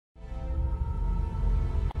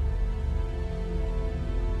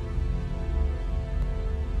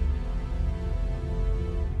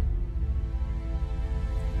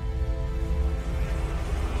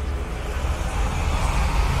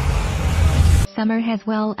summer has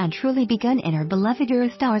well and truly begun, and our beloved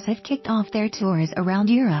Eurostars have kicked off their tours around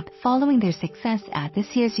Europe following their success at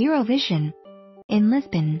this year's Eurovision in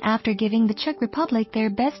Lisbon, after giving the Czech Republic their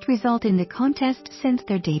best result in the contest since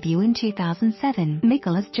their debut in 2007.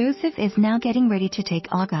 Mikolas Josef is now getting ready to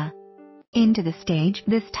take Aga into the stage,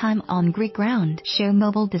 this time on Greek ground. Show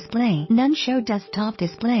mobile display, none. Show desktop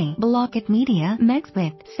display, Blocket Media, max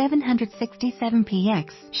width 767px.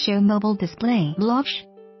 Show mobile display, block.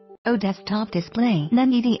 O desktop display,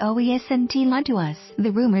 none. EDOESNT lied to us.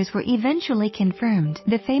 The rumors were eventually confirmed.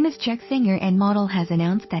 The famous Czech singer and model has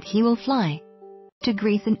announced that he will fly to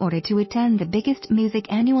Greece in order to attend the biggest music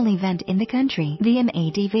annual event in the country, the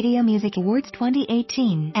VMA Video Music Awards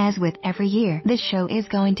 2018. As with every year, the show is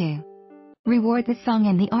going to reward the song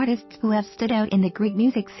and the artists who have stood out in the Greek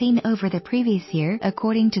music scene over the previous year,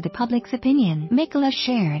 according to the public's opinion. Mikolas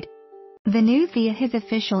shared the news via his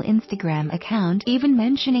official Instagram account, even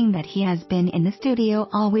mentioning that he has been in the studio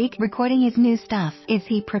all week recording his new stuff. Is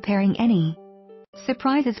he preparing any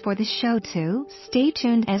surprises for the show too? Stay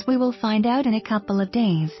tuned, as we will find out in a couple of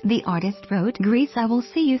days. The artist wrote, "Greece, I will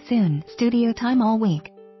see you soon. Studio time all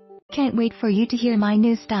week. Can't wait for you to hear my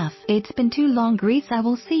new stuff. It's been too long. Greece, I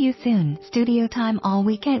will see you soon. Studio time all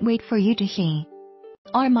week. Can't wait for you to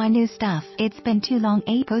hear my new stuff. It's been too long."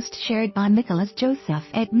 A post shared by Mikolas Josef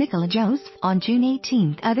at Mikolas on June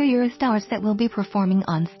 18. Other Eurostars that will be performing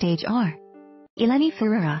on stage are Eleni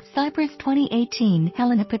Ferreira, Cyprus 2018,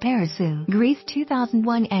 Helena Paparazou, Greece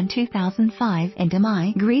 2001 and 2005, and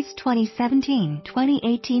Amai, Greece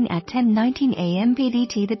 2017-2018 at 10:19 a.m.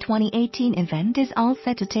 PDT. The 2018 event is all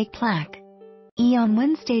set to take place on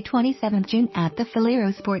Wednesday 27 June at the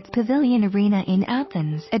Filero Sports Pavilion Arena in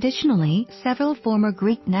Athens. Additionally, several former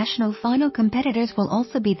Greek national final competitors will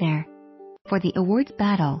also be there for the awards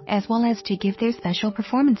battle, as well as to give their special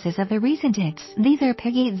performances of the recent hits. These are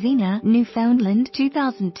Peggy Zena, Newfoundland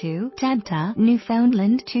 2002, Tanta,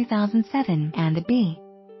 Newfoundland 2007, and the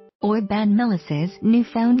B-Boy band Melis's,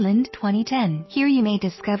 Newfoundland 2010. Here you may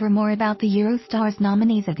discover more about the Eurostars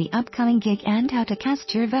nominees of the upcoming gig and how to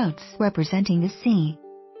cast your votes. Representing the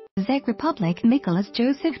Czech Republic, Mikolas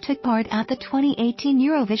Josef took part at the 2018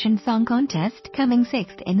 Eurovision Song Contest, coming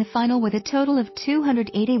 6th in the final with a total of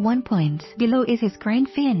 281 points. Below is his grand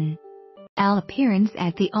finale appearance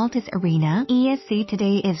at the Altis Arena. ESC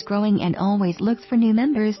Today is growing and always looks for new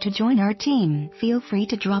members to join our team. Feel free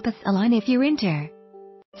to drop us a line if you're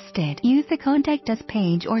interested. Use the Contact Us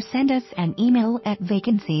page or send us an email at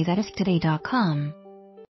vacancies@ustoday.com.